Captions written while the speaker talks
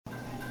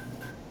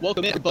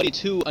Welcome everybody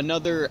to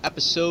another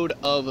episode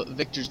of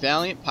Victor's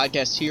Valiant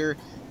podcast here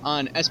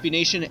on SB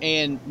Nation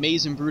and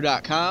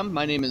MaizenBrew.com.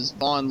 My name is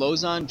Vaughn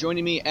Lozon.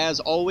 Joining me as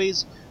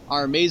always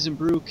are Maize n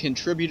Brew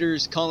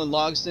contributors Cullen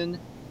Logsdon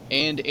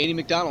and Andy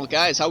McDonald.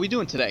 Guys, how are we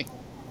doing today?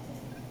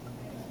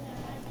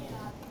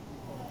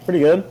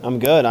 Pretty good. I'm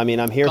good. I mean,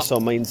 I'm here, so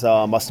it means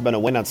must have been a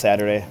win on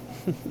Saturday.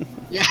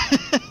 Yeah.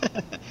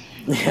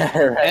 Yeah,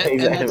 right.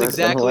 And that's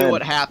exactly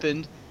what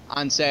happened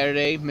on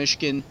Saturday.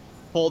 Michigan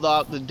pulled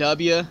out the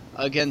W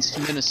against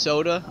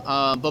Minnesota.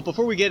 But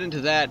before we get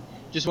into that,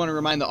 just want to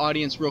remind the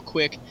audience real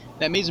quick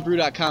that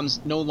MaizenBrew.com is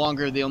no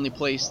longer the only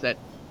place that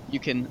you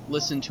can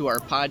listen to our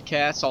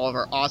podcasts, all of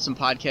our awesome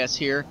podcasts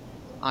here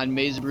on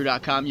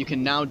MaizenBrew.com. You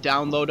can now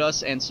download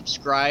us and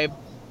subscribe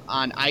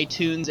on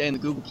iTunes and the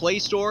Google Play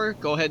Store.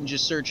 Go ahead and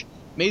just search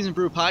Maize n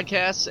Brew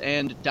Podcasts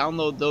and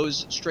download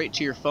those straight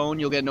to your phone.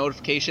 You'll get a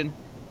notification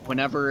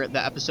whenever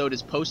the episode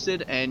is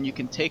posted, and you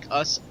can take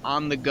us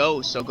on the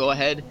go. So go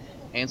ahead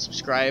and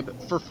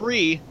subscribe for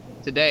free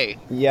today.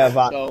 Yeah,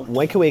 Vaughn,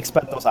 when can we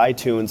expect those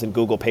iTunes and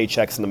Google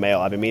paychecks in the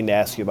mail? I've been meaning to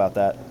ask you about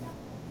that.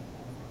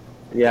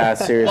 Yeah,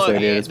 seriously,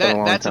 dude. It's been a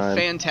long that's time.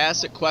 A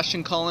fantastic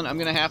question, Cullen. I'm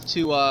going to have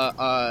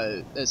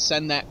to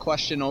send that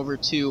question over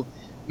to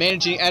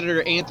Managing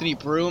Editor Anthony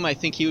Broom. I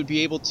think he would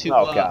be able to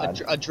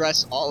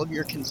address all of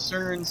your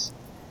concerns.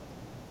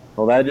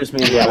 Well, that just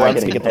means we're going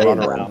to get the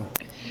runaround.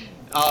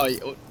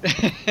 Oh,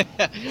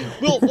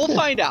 we'll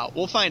find out.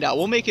 We'll find out.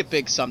 We'll make it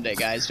big someday,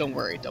 guys. Don't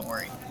worry.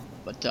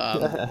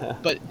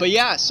 But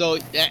yeah. So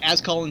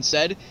as Cullen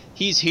said,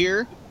 he's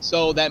here.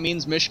 So that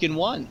means Michigan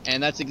won,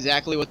 and that's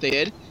exactly what they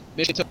did.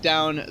 Michigan took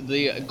down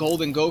the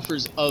Golden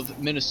Gophers of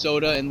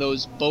Minnesota in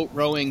those boat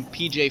rowing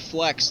PJ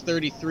Flex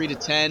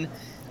 33-10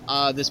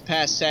 this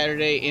past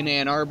Saturday in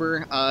Ann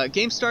Arbor.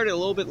 Game started a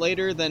little bit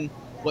later than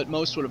what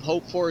most would have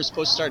hoped for. It was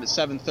supposed to start at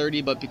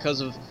 7:30, but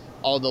because of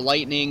all the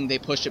lightning, they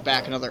pushed it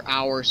back another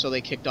hour, so they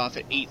kicked off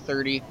at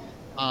 8:30.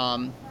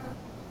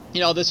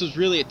 This was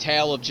really a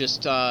tale of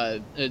just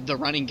the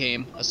running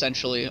game,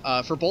 essentially,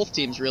 for both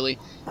teams, really.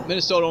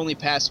 Minnesota only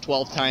passed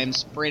 12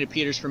 times. Brandon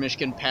Peters for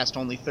Michigan passed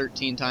only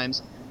 13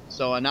 times,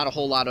 so not a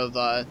whole lot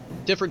of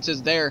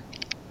differences there.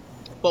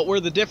 But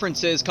where the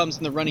difference is comes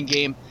in the running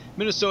game.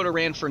 Minnesota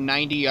ran for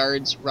 90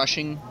 yards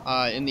rushing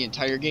in the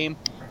entire game.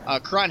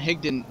 Karan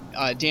Higdon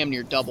damn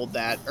near doubled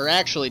that, or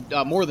actually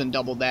more than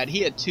doubled that.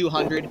 He had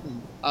 200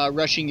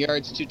 rushing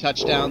yards, 2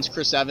 touchdowns.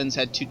 Chris Evans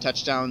had 2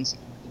 touchdowns,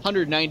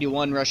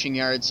 191 rushing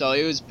yards. So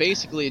it was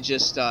basically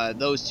just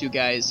those two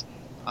guys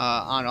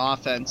on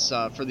offense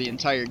for the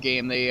entire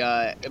game. They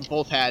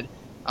both had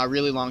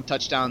really long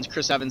touchdowns.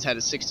 Chris Evans had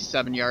a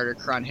 67-yarder.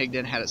 Karan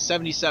Higdon had a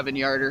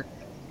 77-yarder.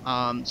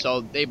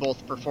 So they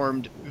both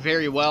performed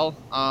very well.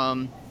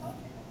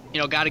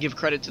 Got to give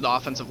credit to the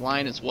offensive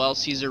line as well.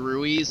 Cesar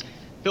Ruiz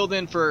filled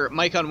in for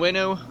Mike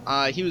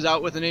Onwenu. He was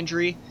out with an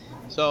injury.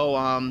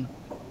 So,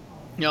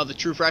 the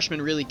true freshman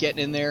really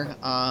getting in there,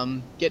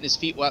 getting his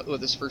feet wet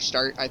with his first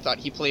start. I thought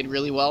he played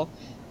really well.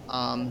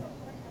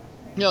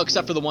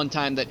 Except for the one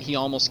time that he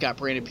almost got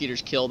Brandon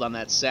Peters killed on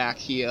that sack.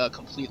 He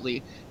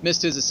completely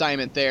missed his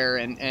assignment there,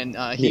 and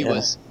he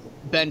was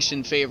benched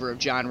in favor of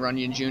John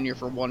Runyon Jr.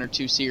 for 1 or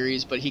 2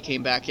 series, but he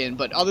came back in.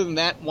 But other than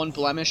that, one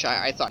blemish,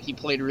 I thought he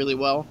played really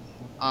well.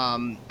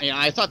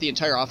 I thought the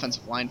entire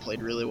offensive line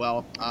played really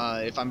well.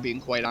 If I'm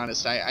being quite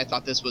honest, I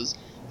thought this was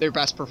their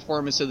best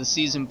performance of the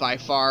season by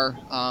far.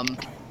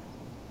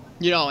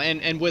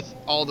 And with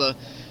all the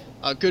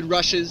good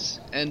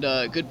rushes and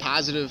good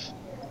positive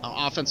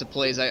offensive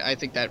plays, I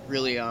think that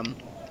really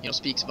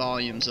speaks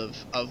volumes of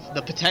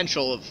the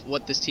potential of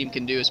what this team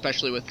can do,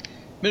 especially with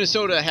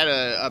Minnesota had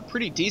a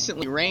pretty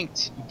decently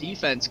ranked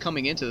defense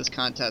coming into this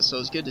contest, so it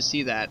was good to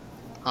see that.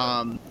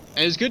 And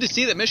it was good to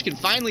see that Michigan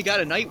finally got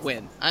a night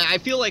win. I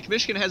feel like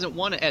Michigan hasn't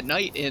won at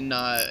night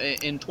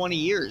in 20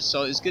 years,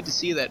 so it was good to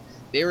see that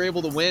they were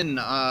able to win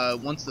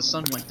once the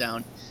sun went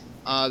down.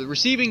 The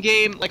receiving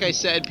game, like I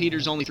said,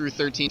 Peters only threw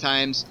 13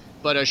 times,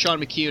 but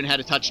Sean McKeon had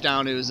a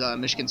touchdown. It was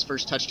Michigan's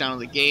first touchdown of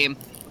the game.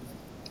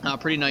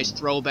 Pretty nice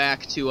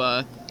throwback to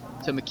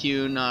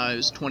McKeon. It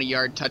was a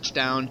 20-yard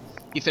touchdown.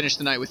 He finished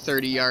the night with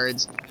 30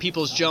 yards.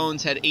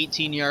 Peoples-Jones had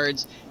 18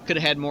 yards. Could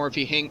have had more if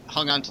he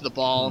hung on to the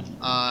ball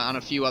on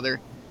a few other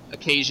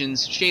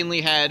occasions. Shane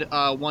Lee had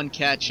 1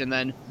 catch, and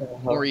then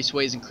Maurice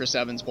Ways and Chris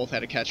Evans both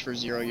had a catch for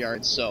 0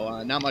 yards.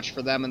 So not much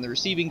for them in the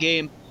receiving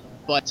game.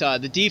 But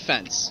the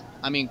defense,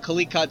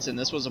 Khalid Hudson,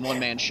 this was a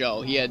one-man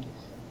show. He had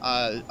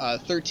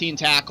 13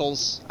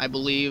 tackles, I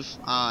believe,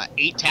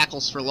 8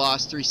 tackles for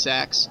loss, 3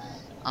 sacks.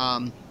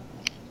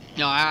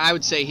 I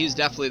would say he's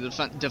definitely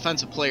the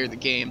defensive player of the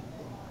game.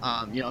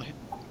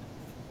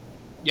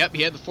 Yep,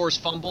 he had the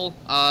forced fumble.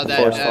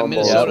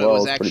 Minnesota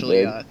was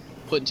actually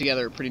putting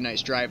together a pretty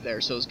nice drive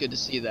there, so it was good to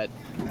see that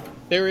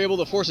they were able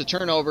to force a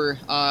turnover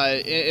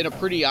in a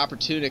pretty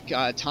opportune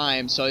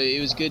time. So it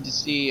was good to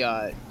see,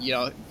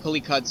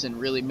 Khalid Hudson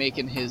really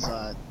making his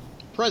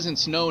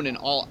presence known in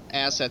all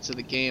assets of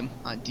the game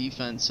on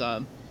defense.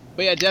 But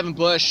yeah, Devin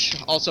Bush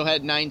also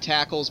had 9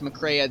 tackles.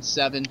 McCray had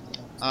 7.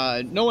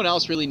 No one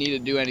else really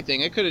needed to do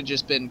anything. It could have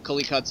just been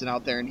Khaleke Hudson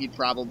out there, and he'd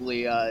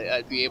probably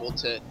be able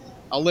to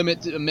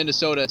limit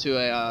Minnesota to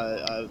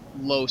a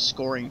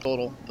low-scoring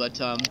total.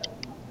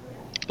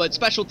 But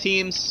special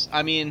teams,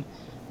 I mean,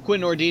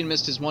 Quinn Nordin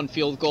missed his one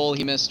field goal.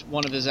 He missed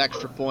one of his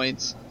extra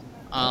points.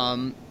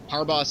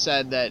 Harbaugh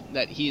said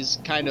that he's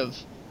kind of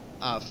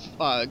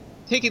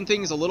taking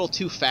things a little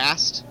too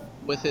fast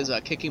with his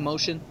kicking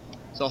motion.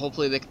 So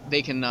hopefully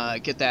they can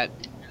get that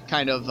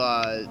kind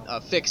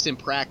of fixed in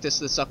practice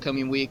this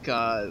upcoming week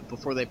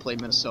before they play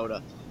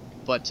Minnesota.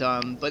 But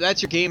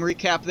that's your game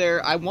recap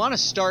there. I want to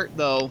start,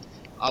 though,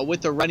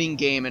 with the running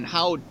game and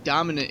how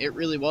dominant it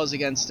really was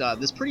against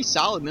this pretty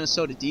solid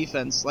Minnesota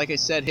defense. Like I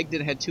said,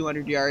 Higdon had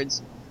 200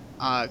 yards.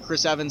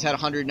 Chris Evans had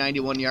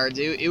 191 yards.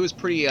 It was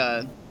pretty...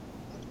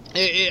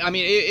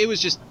 it was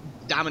just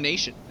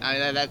domination.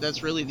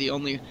 That's really the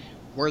only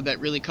word that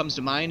really comes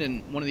to mind,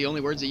 and one of the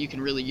only words that you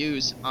can really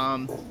use.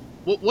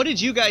 What did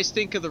you guys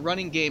think of the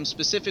running game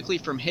specifically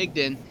from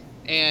Higdon?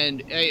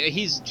 And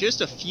he's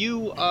just a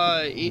few,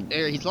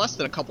 he's less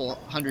than a couple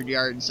hundred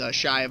yards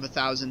shy of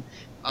 1,000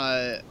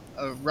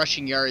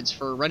 rushing yards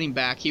for running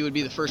back. He would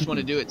be the first one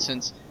to do it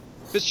since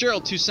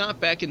Fitzgerald Toussaint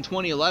back in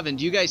 2011.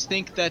 Do you guys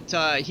think that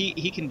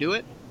he can do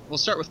it? We'll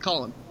start with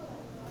Colin.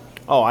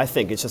 Oh, I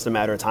think it's just a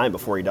matter of time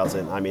before he does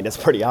it. I mean, it's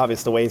pretty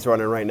obvious the way he's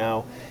running right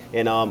now.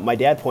 And my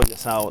dad pointed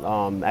this out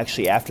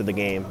actually after the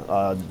game.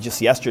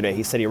 Just yesterday,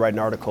 he said he read an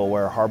article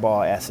where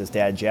Harbaugh asked his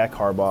dad, Jack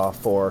Harbaugh,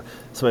 for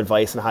some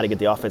advice on how to get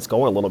the offense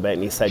going a little bit.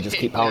 And he said, just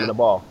keep pounding the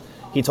ball.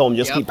 He told him,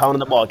 just keep pounding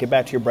the ball. Get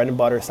back to your bread and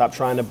butter. Stop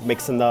trying to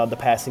mix in the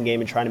passing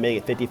game and trying to make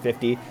it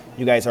 50-50.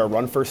 You guys are a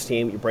run-first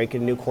team. You're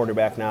breaking a new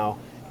quarterback now.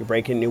 You're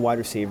breaking new wide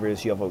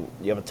receivers. You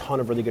have a ton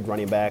of really good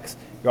running backs.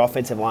 Your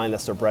offensive line,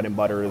 that's their bread and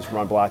butter, is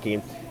run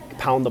blocking.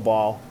 Pound the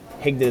ball.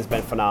 Higdon has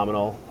been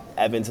phenomenal.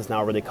 Evans is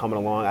now really coming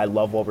along. I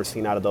love what we're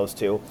seeing out of those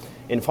two.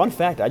 And fun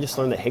fact, I just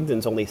learned that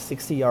Higdon's only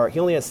 60 yards. He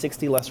only has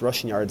 60 less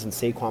rushing yards than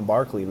Saquon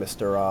Barkley,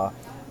 Mr.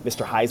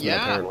 Heisman,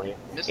 apparently.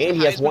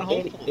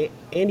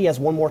 And he has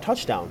one more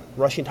touchdown,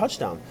 rushing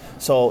touchdown.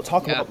 So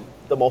talk about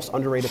the most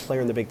underrated player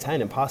in the Big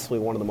Ten and possibly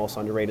one of the most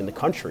underrated in the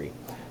country.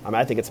 I mean,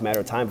 I think it's a matter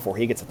of time before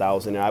he gets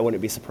 1,000, and I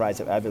wouldn't be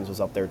surprised if Evans was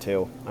up there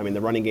too. I mean,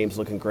 the running game's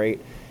looking great.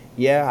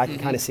 Yeah, I can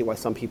kind of see why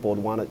some people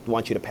would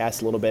want you to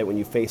pass a little bit when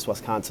you face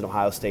Wisconsin,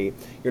 Ohio State.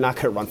 You're not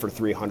going to run for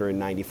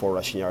 394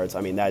 rushing yards.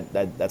 I mean,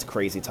 that's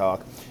crazy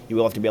talk. You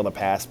will have to be able to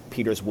pass.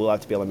 Peters will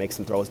have to be able to make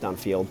some throws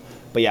downfield.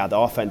 But yeah, the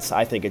offense,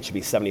 I think it should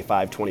be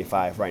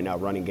 75-25 right now,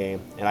 running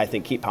game. And I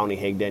think keep pounding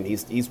Higdon.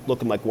 He's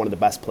looking like one of the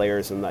best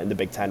players in the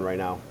Big Ten right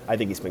now. I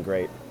think he's been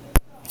great.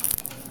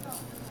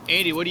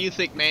 Andy, what do you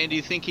think, man? Do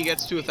you think he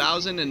gets to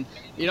 1,000 and,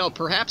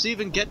 perhaps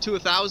even get to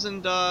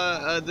 1,000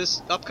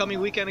 this upcoming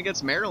weekend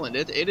against Maryland?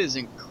 It is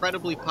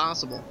incredibly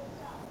possible.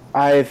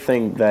 I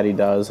think that he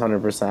does,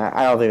 100%.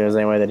 I don't think there's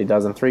any way that he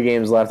doesn't. 3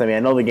 games left. I mean, I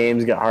know the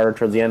games get harder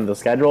towards the end of the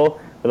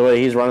schedule, but the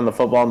way he's running the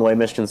football and the way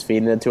Michigan's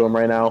feeding it to him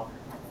right now,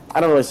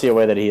 I don't really see a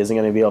way that he isn't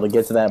going to be able to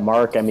get to that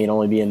mark. I mean,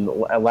 only being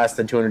less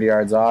than 200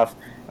 yards off.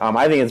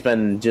 I think it's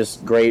been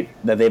just great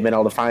that they've been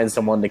able to find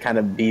someone to kind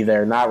of be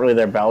their, not really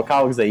their bell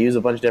cow, because they use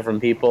a bunch of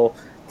different people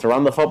to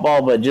run the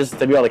football, but just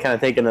to be able to kind of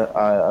take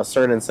a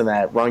certainty in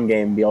that run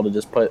game and be able to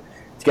just put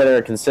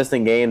together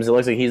consistent games. It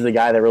looks like he's the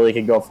guy that really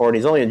could go forward.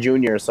 He's only a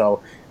junior,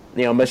 so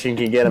Michigan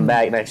can get him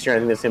back next year. I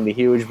think that's going to be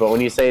huge. But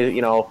when you say,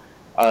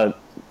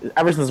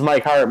 ever since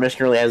Mike Hart,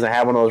 Michigan really hasn't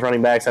had one of those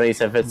running backs. I know you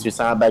said Fitz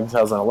Toussaint back in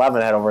 2011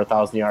 had over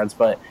 1,000 yards,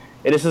 but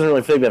it just doesn't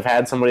really feel like they've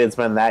had somebody that's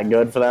been that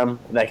good for them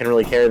that can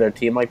really carry their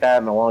team like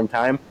that in a long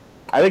time.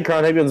 I think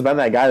Karan Higdon's been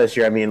that guy this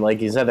year. I mean,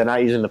 like you said, they're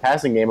not using the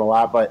passing game a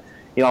lot, but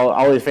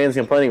all these fans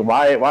complaining.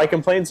 Why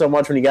complain so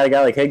much when you got a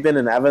guy like Higdon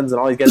and Evans and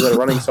all these guys that are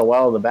running so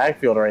well in the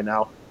backfield right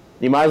now?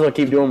 You might as well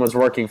keep doing what's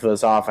working for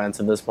this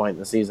offense at this point in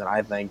the season,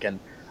 I think. And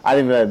I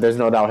think that there's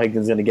no doubt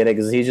Higdon's going to get it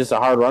because he's just a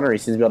hard runner. He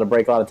seems to be able to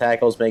break a lot of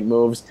tackles, make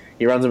moves.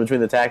 He runs in between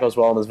the tackles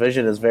well, and his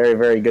vision is very,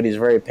 very good. He's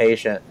very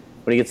patient.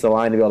 When he gets to the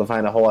line to be able to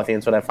find a hole, I think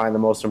that's what I find the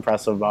most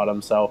impressive about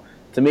him. So,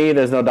 to me,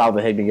 there's no doubt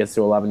that Higdon gets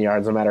to 11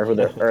 yards, no matter who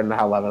they're, or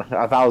not 11,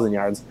 1,000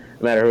 yards,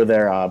 no matter who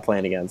they're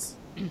playing against.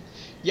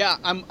 Yeah,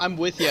 I'm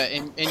with you,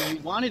 and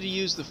you wanted to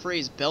use the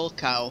phrase bell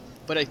cow,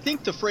 but I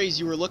think the phrase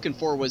you were looking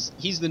for was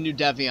he's the new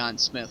De'Veon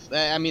Smith.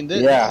 I mean,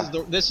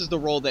 this is the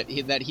role that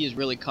he has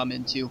really come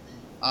into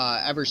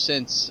ever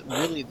since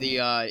really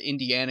the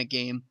Indiana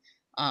game.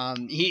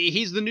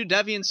 He's the new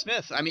De'Veon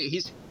Smith. I mean,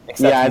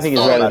 I think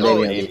he's better than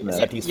De'Veon Smith.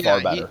 Except he's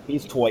far better.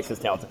 He's twice as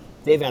talented.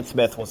 De'Veon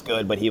Smith was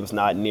good, but he was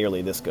not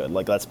nearly this good.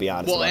 Like, let's be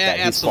honest about that.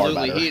 He's far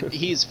better.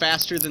 He's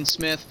faster than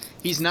Smith.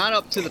 He's not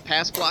up to the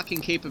pass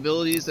blocking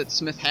capabilities that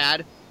Smith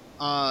had,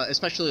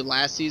 especially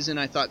last season.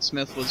 I thought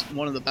Smith was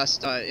one of the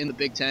best in the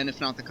Big Ten,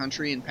 if not the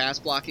country, in pass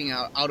blocking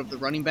out of the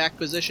running back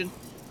position.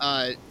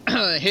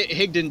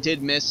 Higdon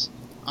did miss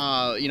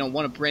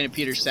one of Brandon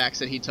Peters' sacks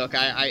that he took.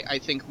 I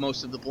think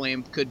most of the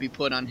blame could be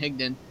put on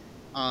Higdon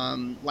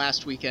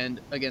last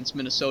weekend against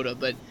Minnesota.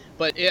 But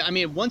I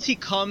mean, once he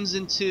comes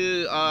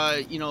into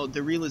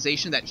the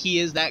realization that he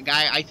is that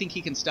guy, I think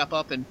he can step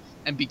up and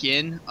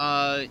begin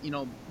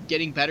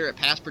getting better at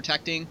pass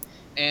protecting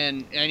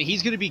and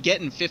he's going to be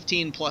getting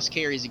 15 plus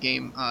carries a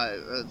game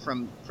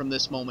from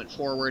this moment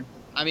forward.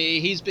 I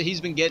mean, he's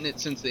been getting it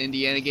since the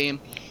Indiana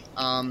game.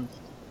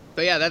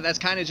 But yeah, that's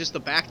kind of just the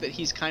back that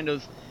he's kind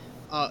of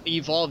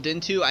evolved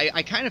into.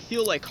 I kind of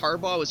feel like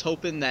Harbaugh was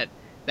hoping that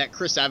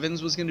Chris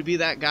Evans was going to be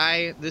that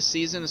guy this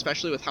season,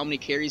 especially with how many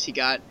carries he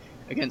got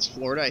against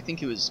Florida. I think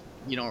he was,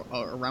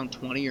 around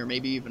 20 or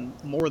maybe even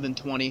more than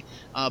 20.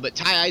 But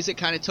Ty Isaac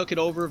kind of took it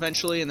over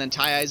eventually, and then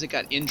Ty Isaac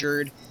got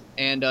injured,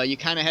 and you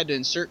kind of had to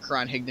insert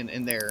Karan Higdon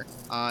in there.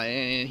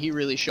 And he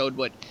really showed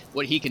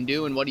what he can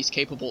do and what he's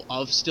capable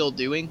of still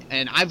doing.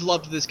 And I've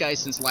loved this guy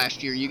since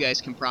last year. You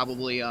guys can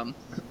probably,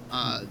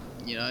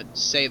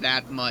 say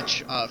that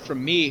much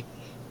from me.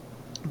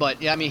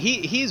 But, yeah, I mean,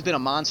 he's been a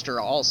monster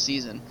all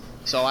season.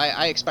 So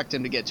I expect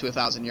him to get to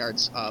 1,000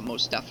 yards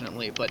most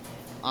definitely. But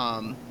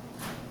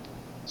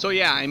so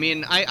yeah, I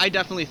mean, I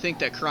definitely think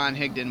that Karan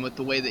Higdon, with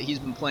the way that he's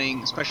been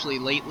playing, especially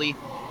lately,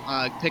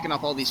 picking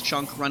up all these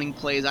chunk running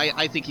plays,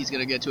 I think he's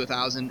going to get to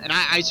 1,000. And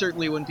I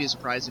certainly wouldn't be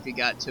surprised if he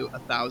got to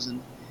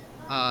 1,000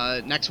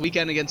 next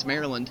weekend against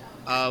Maryland.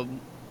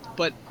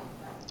 But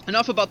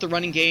enough about the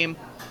running game,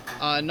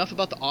 enough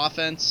about the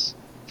offense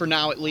for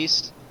now, at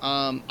least.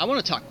 I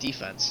want to talk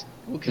defense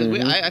because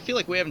I feel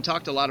like we haven't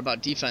talked a lot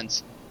about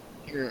defense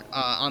here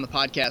on the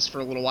podcast for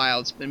a little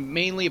while. It's been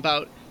mainly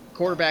about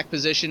quarterback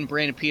position,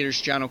 Brandon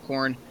Peters, John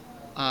O'Korn.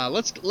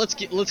 Let's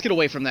get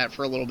away from that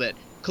for a little bit.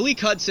 Khaleke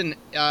Hudson,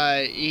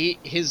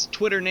 his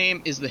Twitter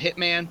name is the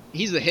Hitman.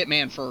 He's the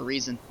Hitman for a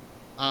reason.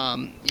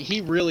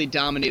 He really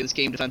dominated this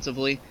game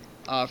defensively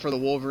for the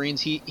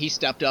Wolverines. He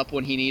stepped up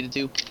when he needed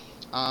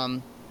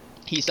to.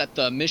 He set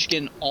the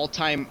Michigan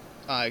all-time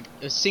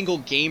single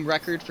game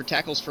record for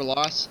tackles for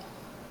loss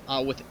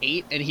with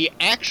 8, and he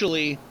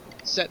actually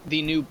set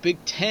the new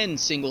Big Ten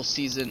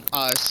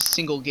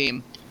single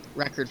game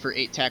record for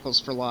 8 tackles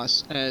for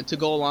loss to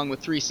go along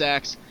with 3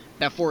 sacks,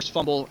 that forced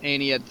fumble,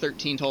 and he had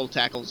 13 total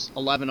tackles,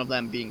 11 of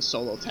them being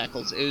solo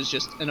tackles. It was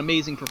just an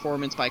amazing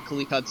performance by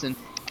Khaleke Hudson.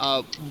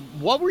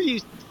 What were you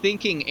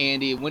thinking,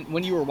 Andy,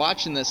 when you were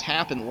watching this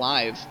happen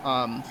live?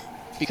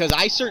 Because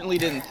I certainly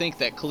didn't think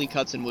that Khaleke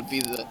Hudson would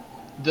be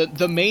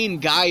the main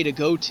guy to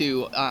go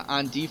to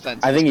on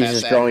defense. I think he's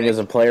just growing as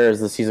a player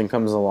as the season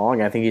comes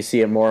along. I think you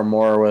see it more and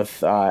more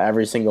with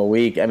every single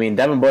week. I mean,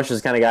 Devin Bush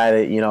is the kind of guy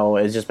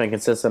that has just been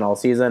consistent all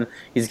season.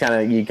 You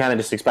kind of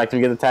just expect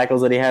him to get the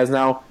tackles that he has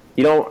now.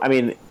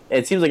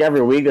 It seems like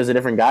every week there's a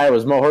different guy. It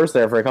was Mo Hurst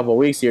there for a couple of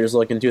weeks. You're just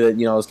looking to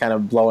that, is kind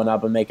of blowing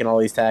up and making all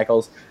these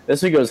tackles.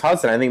 This week it was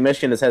Hudson. I think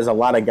Michigan just has a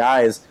lot of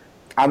guys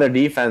on their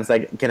defense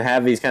that can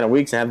have these kind of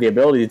weeks and have the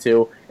ability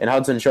to. And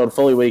Hudson showed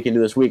fully what he can do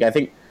this week. I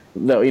think,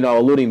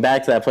 alluding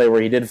back to that play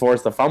where he did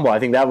force the fumble, I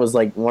think that was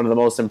like one of the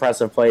most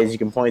impressive plays you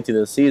can point to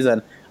this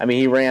season. I mean,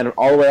 he ran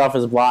all the way off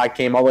his block,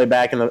 came all the way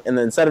back, and then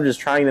instead of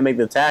just trying to make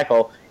the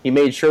tackle, he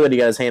made sure that he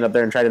got his hand up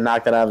there and tried to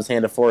knock that out of his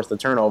hand to force the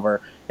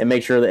turnover and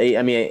make sure that,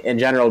 in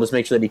general, just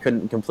make sure that he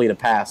couldn't complete a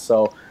pass.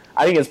 So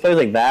I think it's plays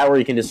like that where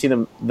you can just see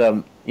him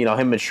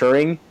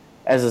maturing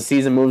as the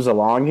season moves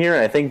along here.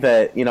 I think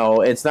that,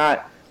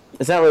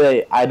 it's not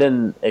really, I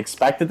didn't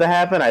expect it to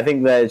happen. I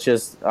think that it's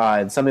just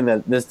it's something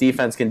that this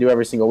defense can do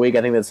every single week.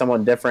 I think that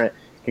someone different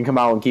can come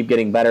out and keep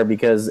getting better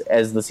because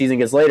as the season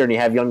gets later and you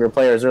have younger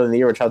players early in the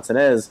year, which Hudson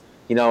is,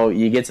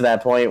 you get to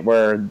that point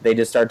where they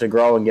just start to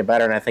grow and get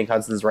better, and I think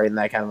Hudson's right in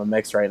that kind of a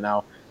mix right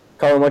now.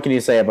 Colin, what can you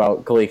say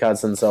about Khaleke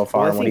Hudson so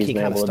far and what he's been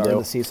able to do? I think he kind of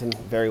started the season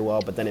very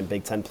well, but then in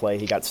Big Ten play,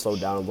 he got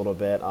slowed down a little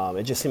bit.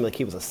 It just seemed like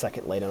he was a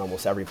second late on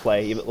almost every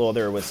play. Even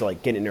whether it was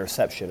like getting an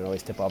interception and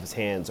always tip off his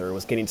hands, or it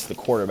was getting to the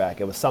quarterback,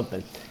 it was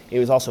something. He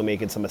was also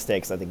making some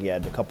mistakes. I think he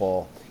had a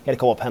couple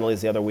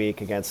penalties the other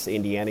week against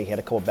Indiana. He had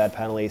a couple bad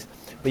penalties,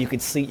 but you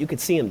could see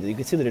him. You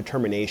could see the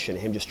determination,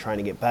 him just trying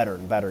to get better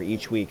and better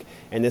each week.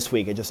 And this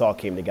week, it just all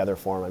came together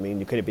for him. I mean,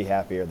 you couldn't be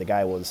happier. The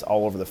guy was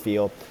all over the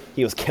field.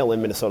 He was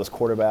killing Minnesota's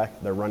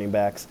quarterback, their running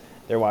backs,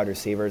 their wide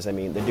receivers. I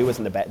mean, the dude was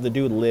in the back. The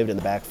dude lived in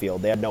the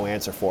backfield. They had no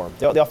answer for him.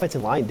 The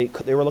offensive line,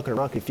 they were looking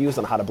around confused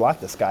on how to block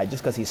this guy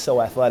just because he's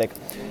so athletic.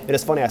 It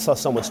is funny. I saw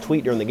someone's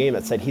tweet during the game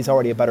that said he's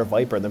already a better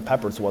Viper than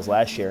Peppers was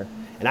last year,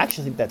 and I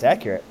actually think that's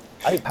accurate.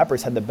 I think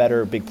Peppers had the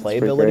better big play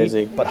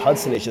ability, but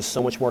Hudson is just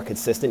so much more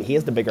consistent. He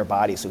has the bigger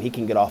body, so he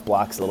can get off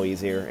blocks a little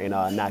easier and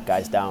knock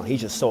guys down.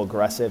 He's just so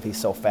aggressive. He's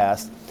so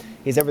fast.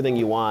 He's everything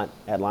you want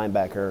at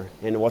linebacker.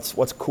 And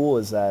what's cool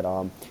is that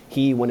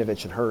he,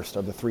 Winovich, and Hurst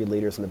are the 3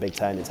 leaders in the Big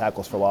Ten in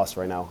tackles for loss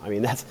right now. I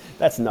mean, that's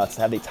nuts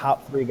to have the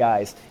top 3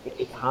 guys in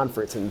a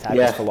conference in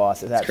tackles for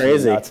loss. It's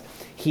crazy. Nuts.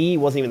 He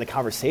wasn't even in the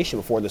conversation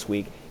before this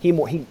week. He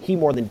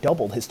more than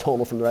doubled his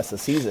total from the rest of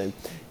the season.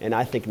 And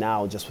I think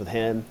now, just with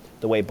him,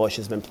 the way Bush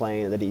has been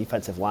playing, the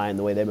defensive line,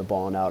 the way they've been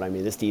balling out, I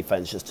mean, this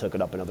defense just took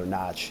it up another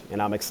notch.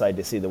 And I'm excited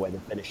to see the way they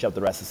finish up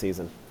the rest of the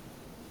season.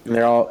 And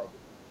they're all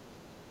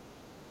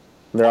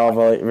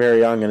very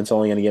young, and it's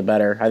only going to get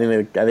better. I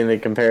think the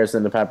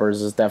comparison to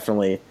Peppers is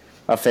definitely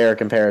a fair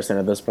comparison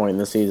at this point in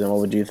the season. What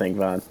would you think,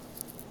 Vaughn?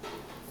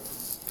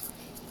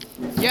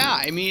 Yeah,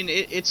 I mean,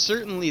 it's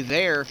certainly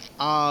there.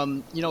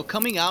 Coming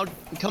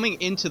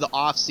into the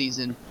off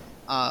season,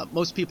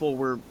 most people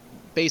were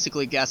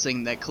basically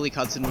guessing that Khaleke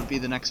Hudson would be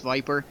the next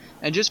Viper.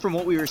 And just from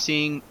what we were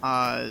seeing,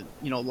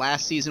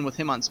 last season with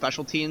him on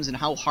special teams and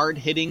how hard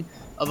hitting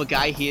of a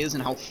guy he is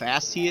and how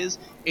fast he is,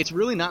 it's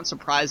really not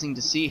surprising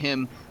to see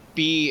him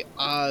be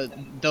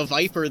the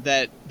Viper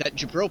that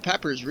Jabril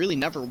Peppers really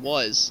never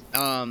was.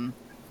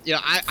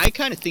 I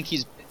kind of think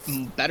he's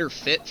better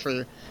fit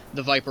for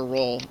the Viper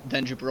role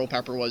than Jabril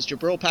Peppers was.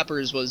 Jabril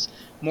Peppers was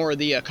more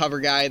the cover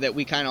guy that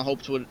we kind of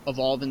hoped would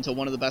evolve into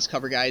one of the best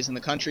cover guys in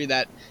the country.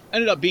 That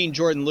ended up being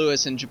Jordan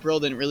Lewis, and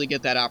Jabril didn't really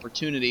get that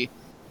opportunity.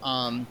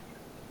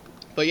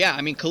 But yeah,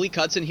 I mean, Khaleke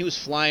Hudson, he was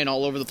flying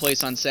all over the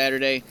place on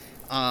Saturday.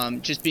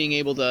 Just being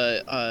able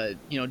to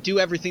do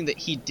everything that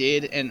he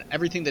did and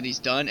everything that he's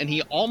done, and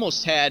he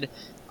almost had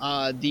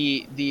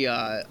the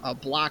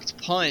blocked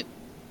punt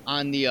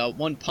on the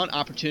one punt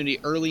opportunity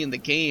early in the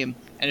game.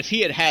 And if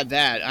he had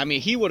that, I mean,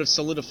 he would have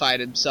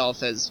solidified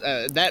himself as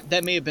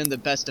that may have been the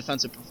best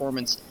defensive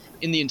performance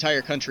in the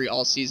entire country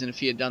all season if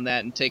he had done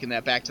that and taken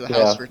that back to the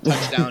house for a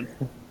touchdown.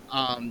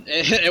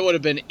 It would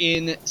have been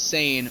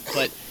insane.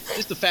 But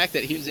just the fact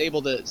that he was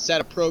able to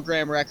set a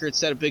program record,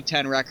 set a Big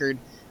Ten record,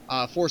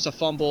 force a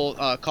fumble,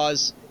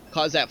 cause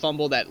that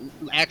fumble that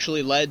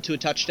actually led to a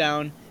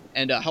touchdown,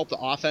 and help the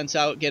offense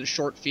out, get a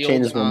short field.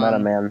 Changes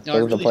momentum, man.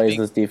 Those are the plays big.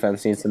 this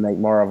defense needs to make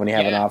more of when you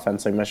have an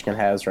offense like Michigan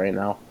has right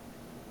now.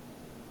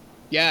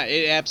 Yeah,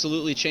 it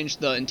absolutely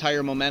changed the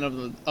entire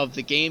momentum of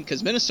the game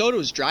because Minnesota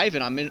was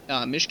driving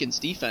on Michigan's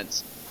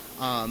defense.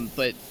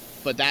 But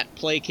that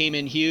play came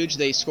in huge.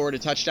 They scored a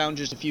touchdown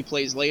just a few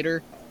plays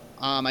later.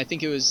 I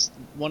think it was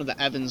one of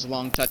the Evans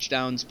long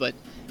touchdowns. But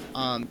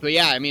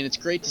yeah, I mean, it's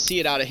great to see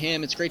it out of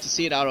him. It's great to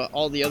see it out of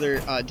all the other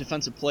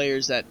defensive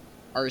players that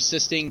are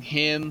assisting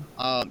him,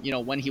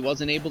 when he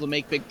wasn't able to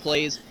make big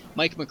plays.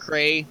 Mike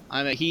McCray,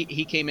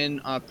 he came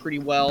in pretty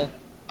well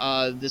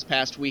this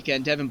past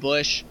weekend. Devin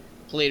Bush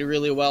played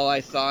really well, I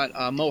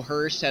thought. Mo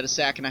Hurst had a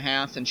sack and a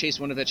half, and Chase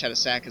Winovich had a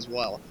sack as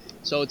well.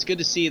 So it's good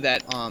to see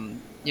that,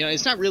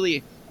 it's not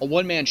really a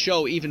one-man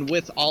show, even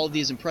with all of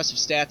these impressive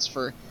stats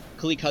for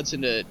Khaleke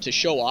Hudson to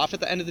show off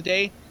at the end of the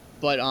day.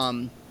 But,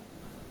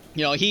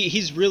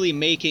 he's really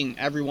making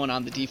everyone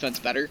on the defense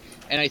better.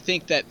 And I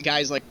think that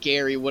guys like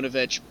Gary,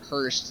 Winovich,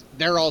 Hurst,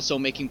 they're also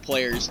making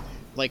players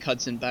like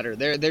Hudson better.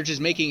 They're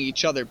just making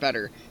each other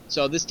better.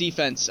 So this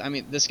defense, I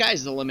mean, the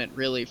sky's the limit,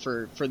 really,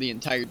 for the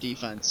entire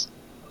defense.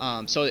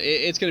 So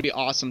it's going to be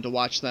awesome to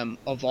watch them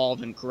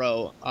evolve and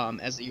grow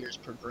as the years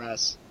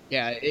progress.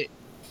 Yeah, I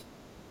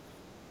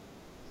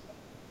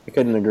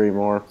couldn't agree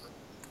more.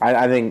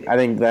 I think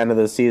the end of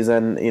the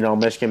season,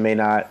 Michigan may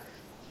not,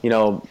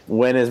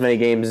 win as many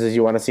games as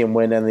you want to see them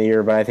win in the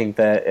year, but I think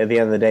that at the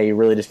end of the day, you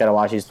really just got to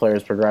watch these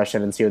players'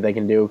 progression and see what they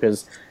can do.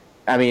 Because,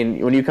 I mean,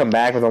 when you come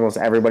back with almost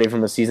everybody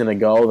from the season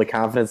ago, the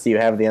confidence that you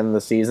have at the end of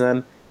the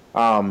season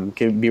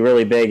could be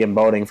really big in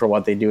voting for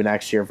what they do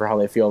next year, for how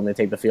they feel when they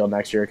take the field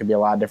next year. It could be a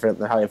lot different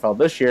than how they felt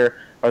this year.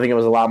 I think it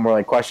was a lot more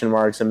like question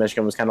marks, and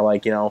Michigan was kind of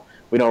like,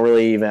 we don't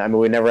really even, I mean,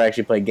 we never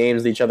actually played games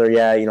with each other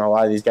yet. A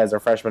lot of these guys are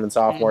freshmen and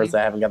sophomores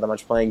that haven't got that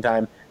much playing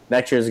time.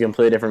 Next year is a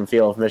completely different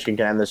feel if Michigan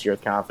can end this year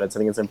with confidence. I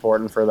think it's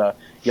important for the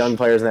young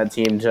players in that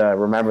team to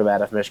remember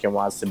that if Michigan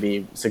wants to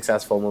be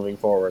successful moving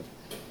forward.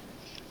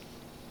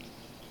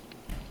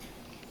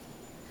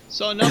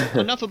 So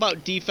enough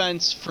about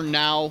defense for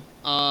now.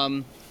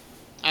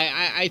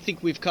 I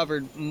think we've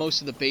covered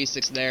most of the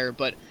basics there,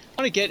 but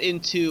I want to get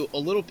into a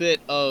little bit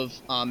of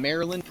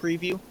Maryland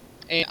preview.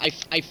 And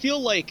I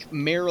feel like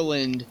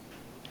Maryland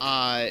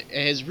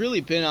has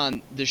really been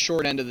on the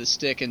short end of the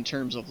stick in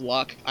terms of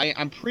luck.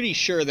 I'm pretty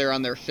sure they're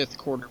on their fifth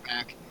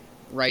quarterback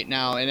right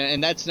now,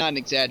 and that's not an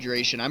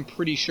exaggeration. I'm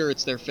pretty sure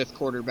it's their fifth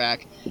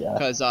quarterback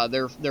because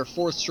their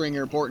fourth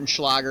stringer, Borton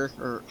Schlager,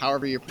 or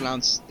however you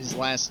pronounce his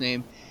last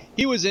name,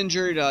 he was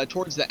injured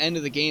towards the end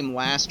of the game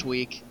last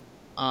week.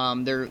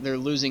 They're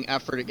losing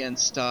effort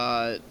against,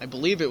 I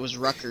believe it was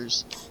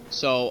Rutgers.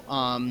 So,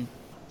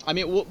 I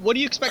mean, what do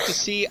you expect to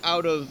see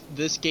out of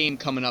this game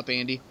coming up,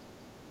 Andy?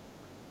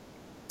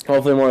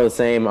 Hopefully more of the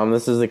same.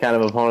 This is the kind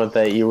of opponent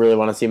that you really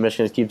want to see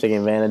Michigan keep taking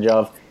advantage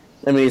of.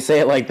 I mean, you say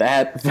it like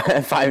that,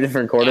 5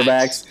 different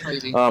quarterbacks.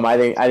 Crazy. I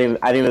think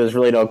there's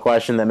really no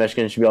question that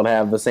Michigan should be able to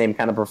have the same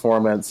kind of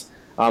performance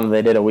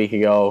they did a week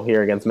ago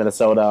here against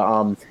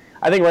Minnesota.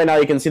 I think right now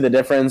you can see the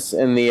difference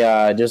in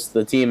the just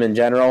the team in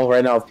general.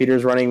 Right now, with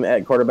Peters running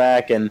at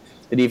quarterback and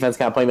the defense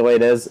kind of playing the way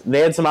it is,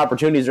 they had some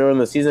opportunities early in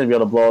the season to be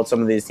able to blow out some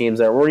of these teams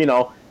that were,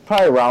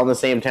 probably around the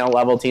same talent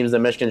level, teams that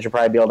Michigan should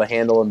probably be able to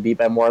handle and beat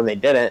by more, and they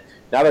didn't.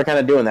 Now they're kind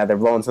of doing that. They're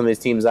blowing some of these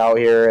teams out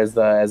here as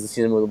the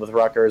season moves with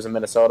Rutgers and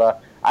Minnesota.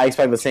 I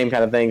expect the same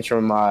kind of things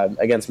from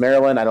against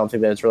Maryland. I don't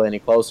think that it's really any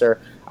closer.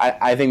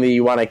 I think that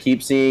you want to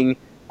keep seeing.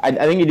 I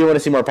think you do want to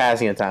see more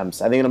passing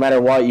attempts. I think no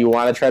matter what, you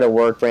want to try to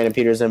work Brandon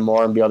Peters in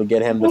more and be able to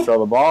get him to throw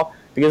the ball,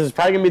 because there's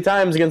probably going to be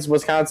times against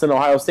Wisconsin,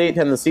 Ohio State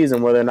in the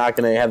season where they're not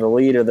going to have the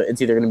lead, or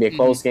it's either going to be a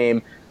close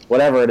game.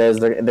 Whatever it is,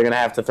 they're going to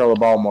have to throw the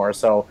ball more.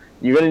 So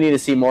you're going to need to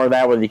see more of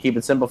that, whether you keep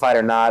it simplified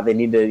or not. They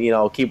need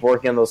to keep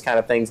working on those kind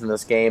of things in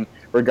this game,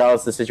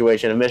 regardless of the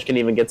situation. If Michigan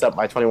even gets up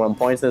by 21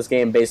 points in this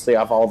game, basically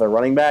off all their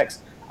running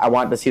backs, I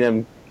want to see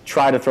them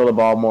try to throw the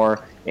ball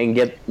more and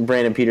get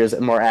Brandon Peters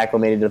more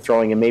acclimated to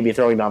throwing and maybe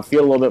throwing downfield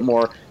a little bit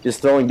more,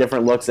 just throwing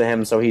different looks at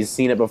him so he's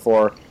seen it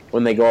before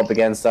when they go up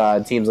against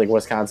teams like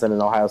Wisconsin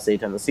and Ohio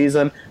State in the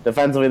season.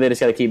 Defensively, they just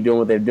got to keep doing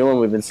what they're doing.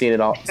 We've been saying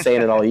it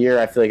all year.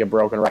 I feel like a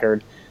broken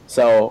record.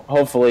 So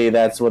hopefully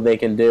that's what they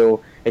can do.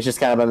 It's just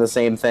kind of been the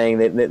same thing.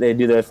 They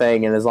do their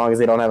thing, and as long as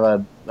they don't have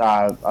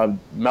a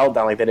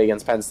meltdown like they did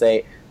against Penn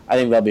State, I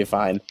think they'll be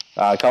fine.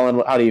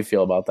 Cullen, how do you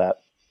feel about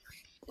that?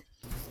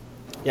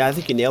 Yeah, I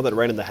think you nailed it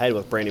right in the head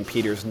with Brandon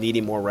Peters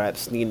needing more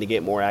reps, needing to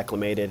get more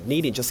acclimated,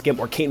 needing just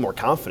to gain more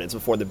confidence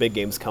before the big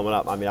games coming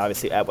up. I mean,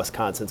 obviously at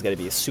Wisconsin, it's going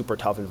to be a super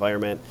tough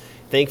environment.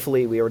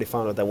 Thankfully, we already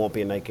found out that won't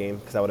be a night game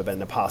because that would have been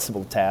an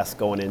impossible task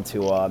going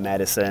into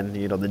Madison,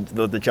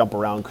 the jump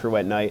around crew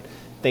at night.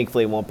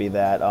 Thankfully, it won't be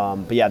that.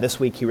 But yeah, this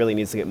week he really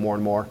needs to get more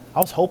and more.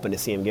 I was hoping to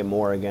see him get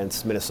more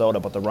against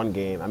Minnesota, but the run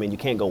game, I mean, you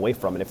can't go away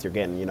from it if you're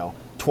getting,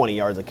 20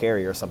 yards a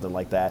carry or something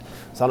like that.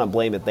 So I don't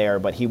blame it there,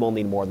 but he will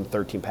need more than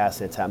 13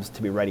 passing attempts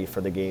to be ready for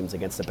the games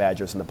against the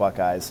Badgers and the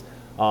Buckeyes.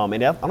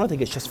 And I don't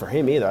think it's just for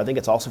him either. I think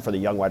it's also for the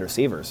young wide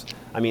receivers.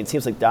 I mean, it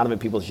seems like Donovan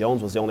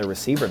Peoples-Jones was the only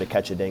receiver to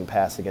catch a dang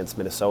pass against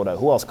Minnesota.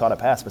 Who else caught a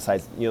pass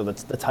besides,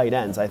 the tight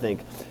ends? I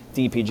think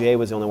DPJ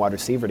was the only wide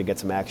receiver to get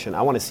some action.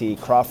 I want to see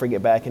Crawford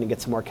get back in and get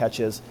some more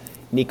catches.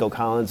 Nico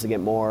Collins to get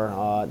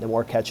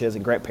more catches,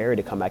 and Grant Perry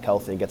to come back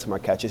healthy and get some more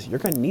catches. You're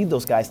going to need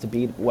those guys to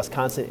beat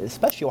Wisconsin,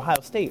 especially Ohio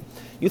State.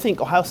 You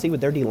think Ohio State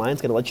with their D-line is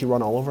going to let you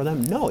run all over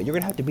them? No, you're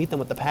going to have to beat them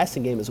with the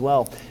passing game as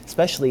well,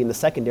 especially in the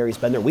secondary has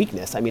been their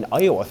weakness. I mean,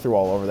 Iowa threw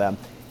all over them.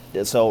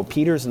 So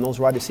Peters and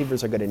those wide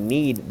receivers are going to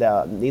need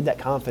that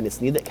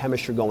confidence, need that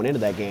chemistry going into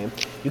that game.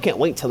 You can't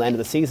wait till the end of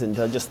the season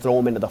to just throw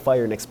them into the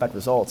fire and expect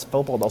results.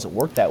 Football doesn't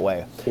work that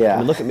way. Yeah. I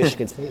mean, look at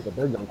Michigan State with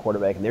their young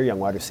quarterback and their young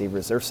wide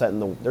receivers. They're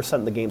setting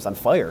the games on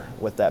fire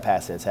with that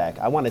passing attack.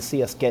 I want to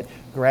see us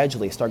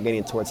gradually start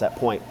getting towards that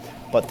point.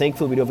 But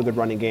thankfully, we do have a good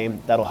running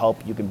game. That'll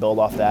help. You can build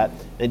off that.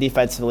 And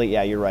defensively,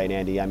 yeah, you're right,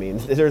 Andy. I mean,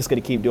 they're just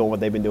going to keep doing what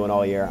they've been doing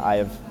all year. I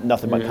have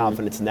nothing but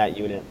confidence in that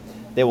unit.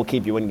 They will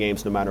keep you in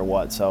games no matter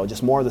what. So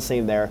just more of the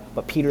same there.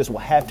 But Peters will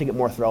have to get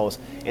more throws,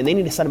 and they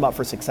need to set him up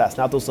for success,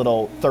 not those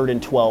little 3rd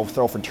and 12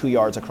 throw for 2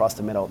 yards across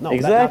the middle. No,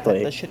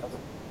 exactly. That shit.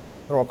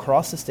 Throw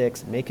across the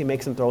sticks,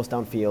 make some throws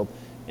downfield,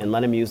 and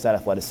let him use that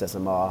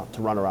athleticism to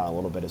run around a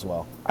little bit as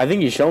well. I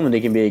think he's shown that he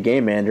can be a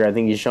game manager. I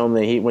think he's shown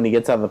that when he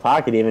gets out of the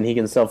pocket, even he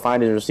can still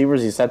find his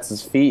receivers. He sets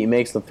his feet. He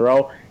makes the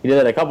throw. He did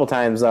that a couple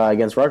times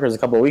against Rutgers a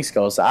couple of weeks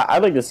ago. So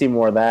I'd like to see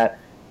more of that.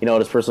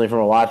 Just personally from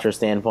a watcher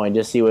standpoint,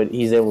 just see what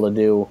he's able to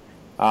do.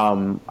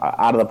 Out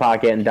of the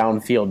pocket and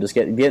downfield, just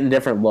getting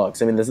different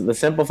looks. I mean, the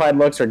simplified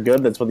looks are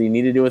good. That's what you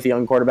need to do with a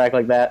young quarterback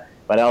like that.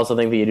 But I also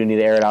think that you do need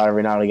to air it out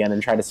every now and again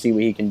and try to see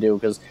what he can do.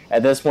 Because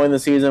at this point in the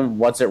season,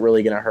 what's it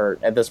really going to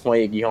hurt? At this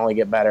point, you can only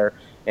get better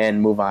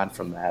and move on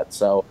from that.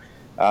 So,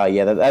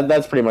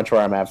 that's pretty much where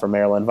I'm at for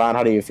Maryland. Vaughn,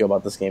 how do you feel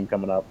about this game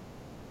coming up?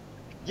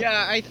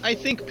 Yeah, I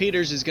think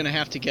Peters is going to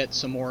have to get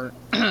some more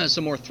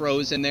some more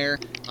throws in there.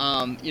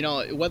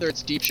 Whether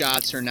it's deep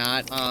shots or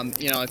not.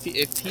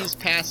 If he's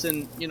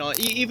passing,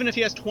 even if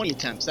he has 20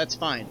 attempts, that's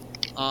fine.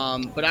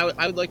 But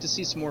I would like to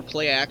see some more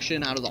play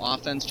action out of the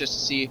offense just to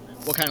see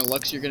what kind of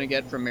looks you're going to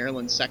get from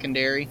Maryland's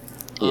secondary.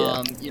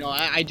 Yeah.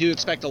 I do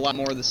expect a lot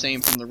more of the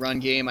same from the run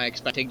game. I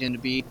expect Higdon to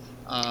be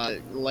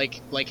like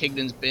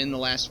Higdon's been the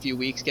last few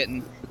weeks,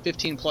 getting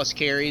 15-plus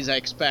carries. I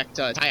expect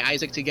Ty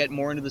Isaac to get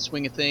more into the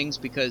swing of things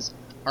because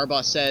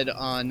Harbaugh said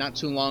not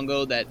too long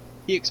ago that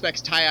he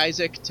expects Ty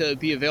Isaac to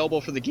be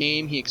available for the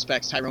game. He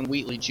expects Tyrone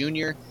Wheatley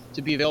Jr.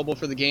 to be available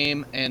for the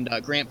game and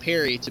Grant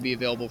Perry to be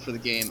available for the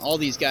game. All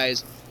these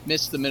guys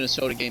missed the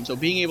Minnesota game. So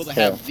being able to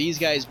have these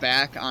guys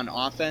back on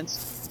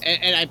offense,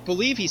 and I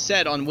believe he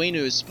said Onwenu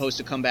is supposed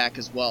to come back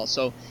as well.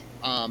 So,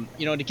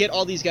 to get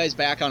all these guys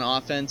back on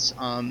offense,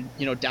 down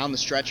the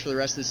stretch for the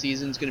rest of the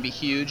season is going to be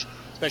huge,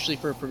 especially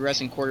for a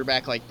progressing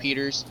quarterback like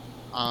Peters.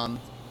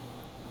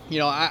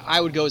 I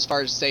would go as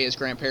far as to say as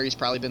Grant Perry's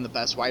probably been the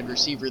best wide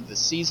receiver this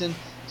season.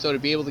 So to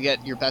be able to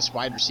get your best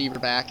wide receiver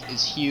back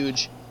is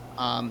huge,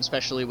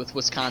 especially with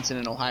Wisconsin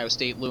and Ohio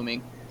State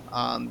looming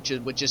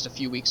with just a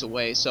few weeks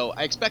away. So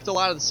I expect a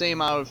lot of the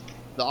same out of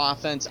the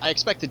offense. I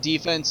expect the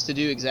defense to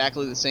do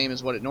exactly the same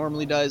as what it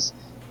normally does.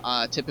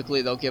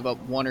 Typically they'll give up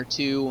one or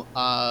two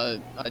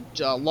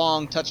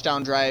long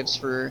touchdown drives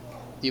for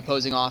the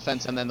opposing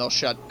offense, and then they'll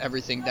shut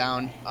everything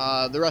down.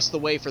 The rest of the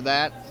way for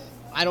that,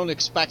 I don't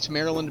expect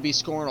Maryland to be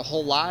scoring a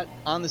whole lot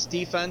on this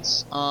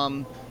defense.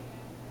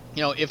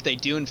 If they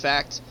do, in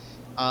fact,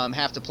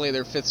 have to play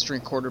their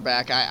fifth-string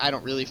quarterback, I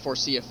don't really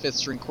foresee a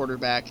fifth-string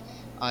quarterback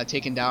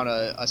taking down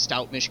a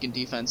stout Michigan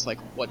defense like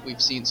what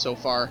we've seen so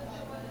far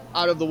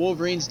out of the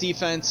Wolverines'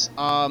 defense.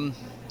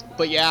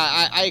 But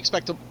yeah, I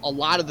expect a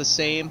lot of the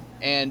same,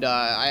 and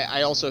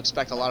I also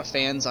expect a lot of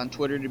fans on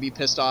Twitter to be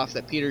pissed off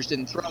that Peters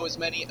didn't throw as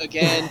many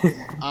again.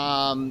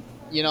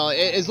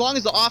 As long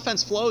as the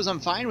offense flows, I'm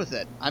fine with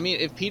it. I mean,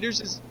 if Peters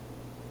is,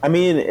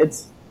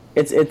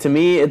 it's to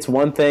me, it's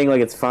one thing.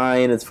 Like it's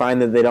fine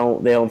that they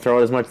don't throw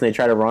it as much and they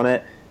try to run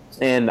it.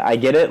 And I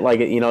get it. Like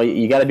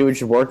you got to do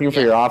what's working for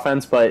your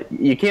offense, but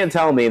you can't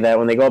tell me that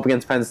when they go up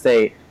against Penn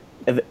State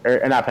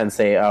or not Penn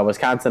State,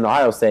 Wisconsin,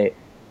 Ohio State,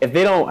 if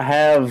they don't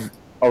have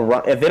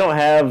if they don't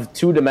have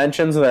two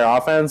dimensions of their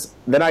offense,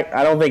 then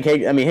I don't think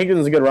Higgins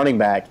is a good running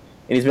back,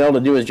 and he's been able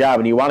to do his job,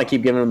 and you want to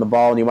keep giving him the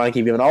ball, and you want to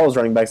keep giving all those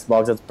running backs the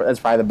ball, because that's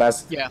probably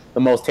the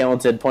most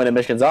talented point of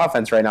Michigan's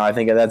offense right now. I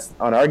think that's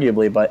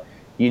unarguably, but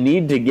you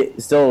need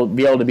to still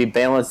be able to be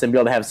balanced and be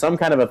able to have some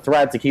kind of a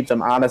threat to keep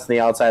them honest in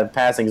the outside of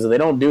passing, because if they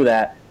don't do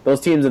that,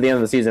 those teams at the end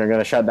of the season are going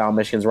to shut down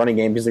Michigan's running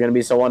game because they're going to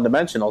be so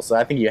one-dimensional. So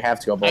I think you have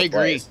to go both ways. I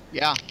agree.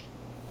 Yeah.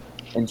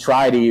 And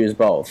try to use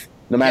both,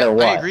 no matter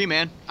what. I agree,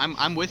 man.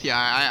 I'm with you.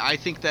 I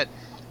think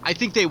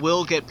they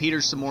will get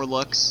Peters some more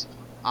looks.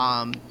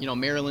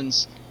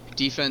 Maryland's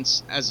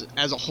defense as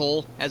a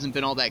whole hasn't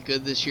been all that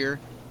good this year.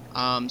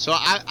 So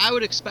I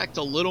would expect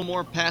a little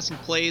more passing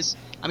plays.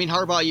 I mean,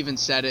 Harbaugh even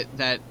said it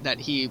that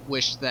he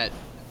wished that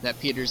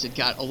Peters had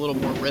got a little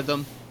more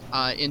rhythm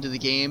into the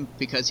game,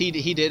 because he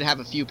did have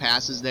a few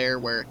passes there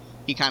where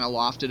he kind of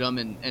lofted them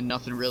and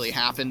nothing really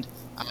happened.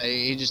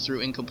 He just threw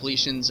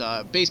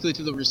incompletions basically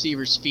to the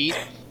receiver's feet.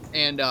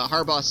 And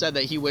Harbaugh said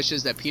that he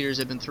wishes that Peters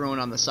had been thrown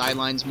on the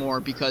sidelines more,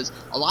 because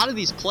a lot of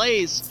these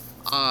plays,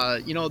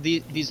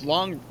 these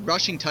long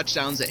rushing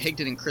touchdowns that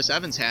Higdon and Chris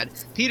Evans had,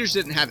 Peters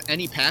didn't have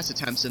any pass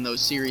attempts in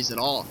those series at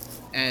all.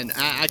 And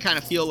I kind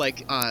of feel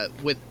like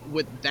with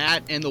that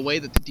and the way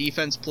that the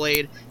defense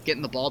played,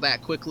 getting the ball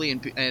back quickly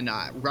and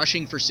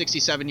rushing for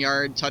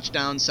 67-yard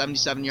touchdown,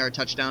 77-yard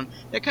touchdown,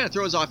 that kind of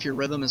throws off your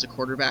rhythm as a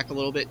quarterback a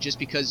little bit, just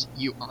because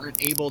you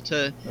aren't able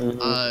to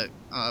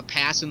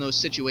pass in those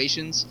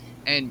situations,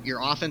 and your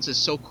offense is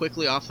so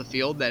quickly off the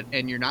field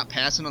and you're not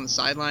passing on the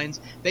sidelines,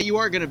 that you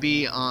are going to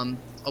be a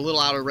little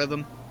out of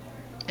rhythm.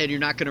 And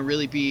you're not going to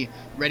really be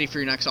ready for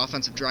your next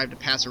offensive drive to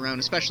pass around,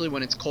 especially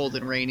when it's cold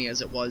and rainy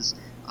as it was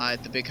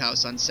at the Big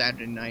House on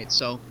Saturday night.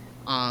 So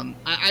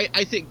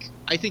I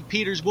think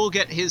Peters will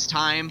get his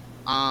time.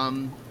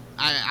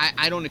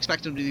 I don't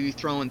expect him to be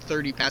throwing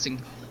 30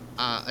 passing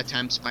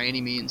attempts by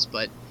any means,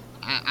 but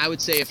I would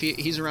say if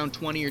he's around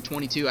 20 or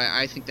 22,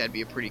 I think that'd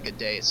be a pretty good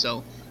day.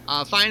 So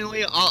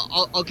finally,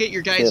 I'll get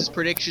your guys'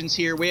 predictions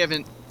here. We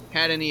haven't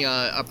had any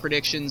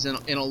predictions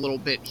in a little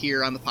bit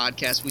here on the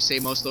podcast. We say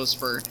most of those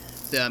for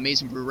the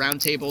Amazing Brew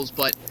Roundtables,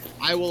 but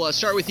I will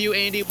start with you,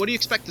 Andy. What do you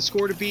expect the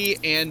score to be,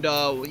 and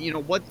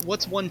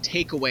what's one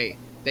takeaway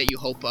that you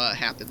hope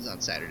happens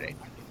on Saturday?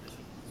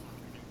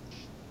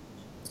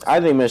 I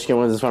think Michigan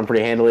wins this one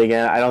pretty handily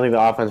again. I don't think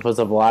the offense puts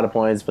up a lot of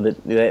points,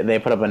 but they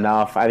put up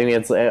enough. I think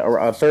it's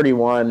a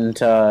 31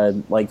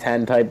 to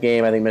 10 type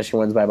game. I think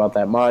Michigan wins by about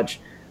that much.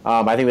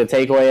 I think the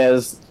takeaway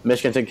is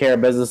Michigan took care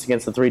of business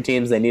against the three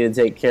teams they needed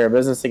to take care of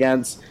business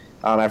against.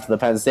 After the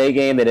Penn State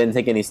game, they didn't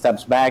take any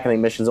steps back. I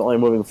think Michigan's only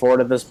moving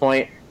forward at this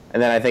point.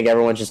 And then I think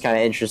everyone's just kind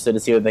of interested to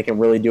see what they can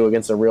really do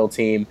against a real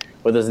team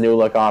with this new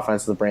look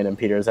offense with Brandon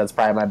Peters. That's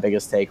probably my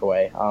biggest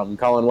takeaway.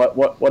 Colin,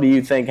 what do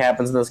you think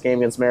happens in this game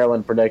against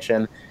Maryland?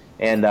 Prediction,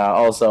 and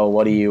also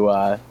what do you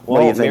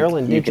think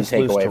Maryland you did can just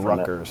take lose away to from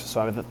Rutgers,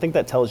 so I think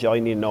that tells you all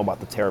you need to know about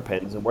the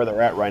Terrapins and where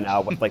they're at right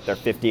now with their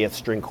 50th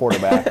string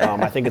quarterback.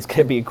 I think it's going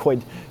to be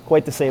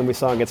quite the same we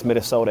saw against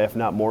Minnesota, if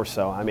not more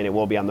so. I mean, it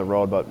will be on the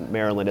road, but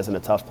Maryland isn't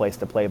a tough place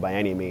to play by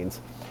any means.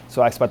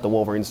 So I expect the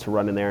Wolverines to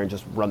run in there and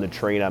just run the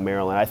train on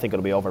Maryland. I think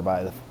it'll be over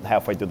by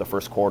halfway through the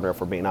first quarter,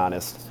 if we're being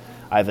honest.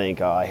 I think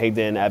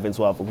Higdon, Evans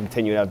will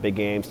continue to have big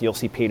games. You'll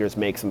see Peters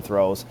make some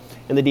throws.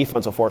 And the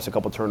defense will force a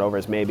couple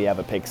turnovers, maybe have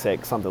a pick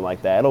six, something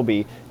like that. It'll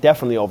be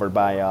definitely over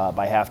by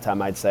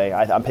halftime, I'd say.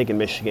 I'm picking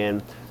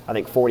Michigan, I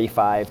think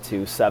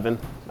 45-7,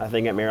 I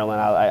think, at Maryland.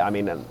 I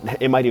mean,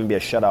 it might even be a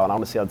shutout. I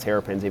want to see how the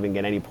Terrapins even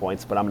get any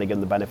points, but I'm going to give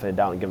them the benefit of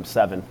the doubt and give them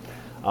 7.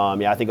 I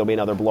think it'll be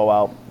another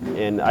blowout.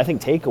 And I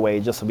think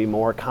takeaway just will be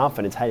more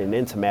confidence heading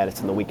into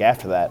Madison the week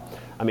after that.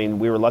 I mean,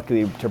 we were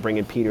lucky to bring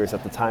in Peters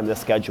at the time of the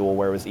schedule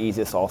where it was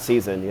easiest all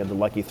season. You had the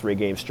lucky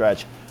 3-game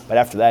stretch. But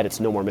after that,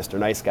 it's no more Mr.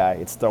 Nice Guy.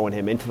 It's throwing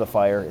him into the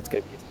fire. It's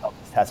going to be his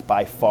toughest test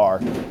by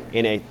far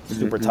in a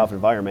super tough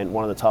environment,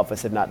 one of the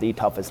toughest, if not the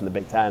toughest in the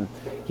Big Ten.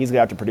 He's going to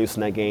have to produce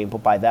in that game.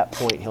 But by that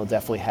point, he'll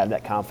definitely have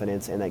that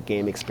confidence and that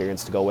game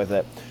experience to go with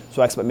it.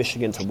 So I expect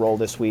Michigan to roll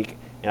this week.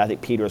 And I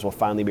think Peters will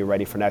finally be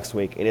ready for next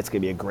week. And it's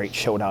going to be a great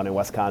showdown in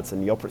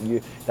Wisconsin.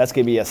 That's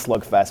going to be a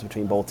slugfest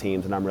between both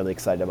teams, and I'm really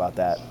excited about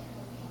that.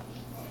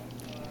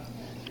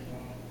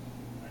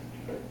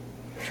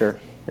 Sure.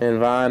 And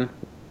Vaughn,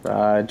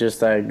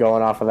 just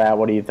going off of that,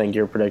 what do you think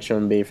your prediction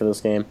would be for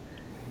this game?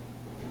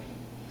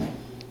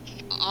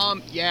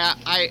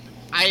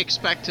 I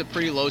expect a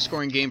pretty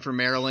low-scoring game for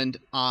Maryland.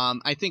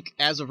 I think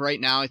as of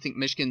right now, I think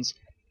Michigan's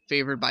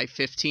favored by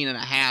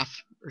 15.5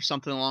 or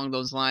something along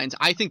those lines.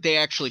 I think they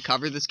actually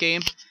cover this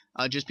game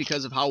just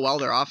because of how well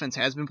their offense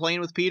has been playing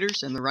with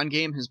Peters, and the run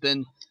game has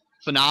been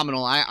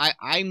phenomenal.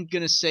 I'm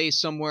going to say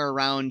somewhere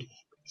around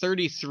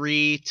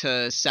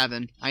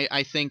 33-7.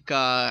 I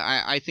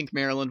think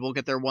Maryland will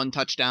get their one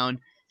touchdown,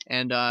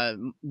 and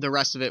the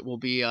rest of it will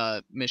be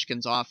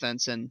Michigan's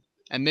offense and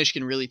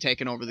Michigan really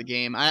taking over the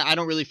game. I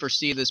don't really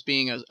foresee this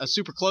being a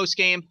super close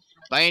game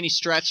by any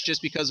stretch,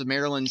 just because of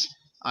Maryland's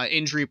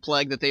injury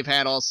plague that they've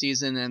had all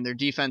season, and their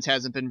defense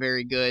hasn't been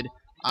very good.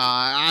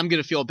 I'm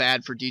going to feel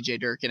bad for DJ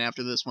Durkin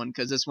after this one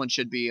because this one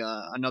should be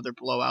another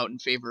blowout in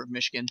favor of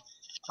Michigan.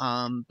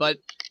 But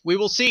we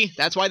will see.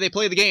 That's why they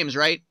play the games,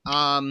 right?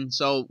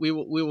 So we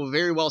will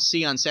very well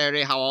see on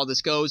Saturday how all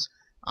this goes.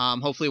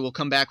 Hopefully we'll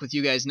come back with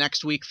you guys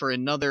next week for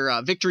another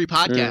victory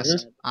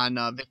podcast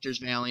on Victor's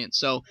Valiant.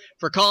 So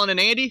for Colin and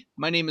Andy,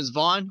 my name is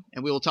Vaughn,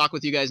 and we will talk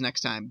with you guys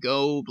next time.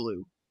 Go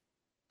Blue.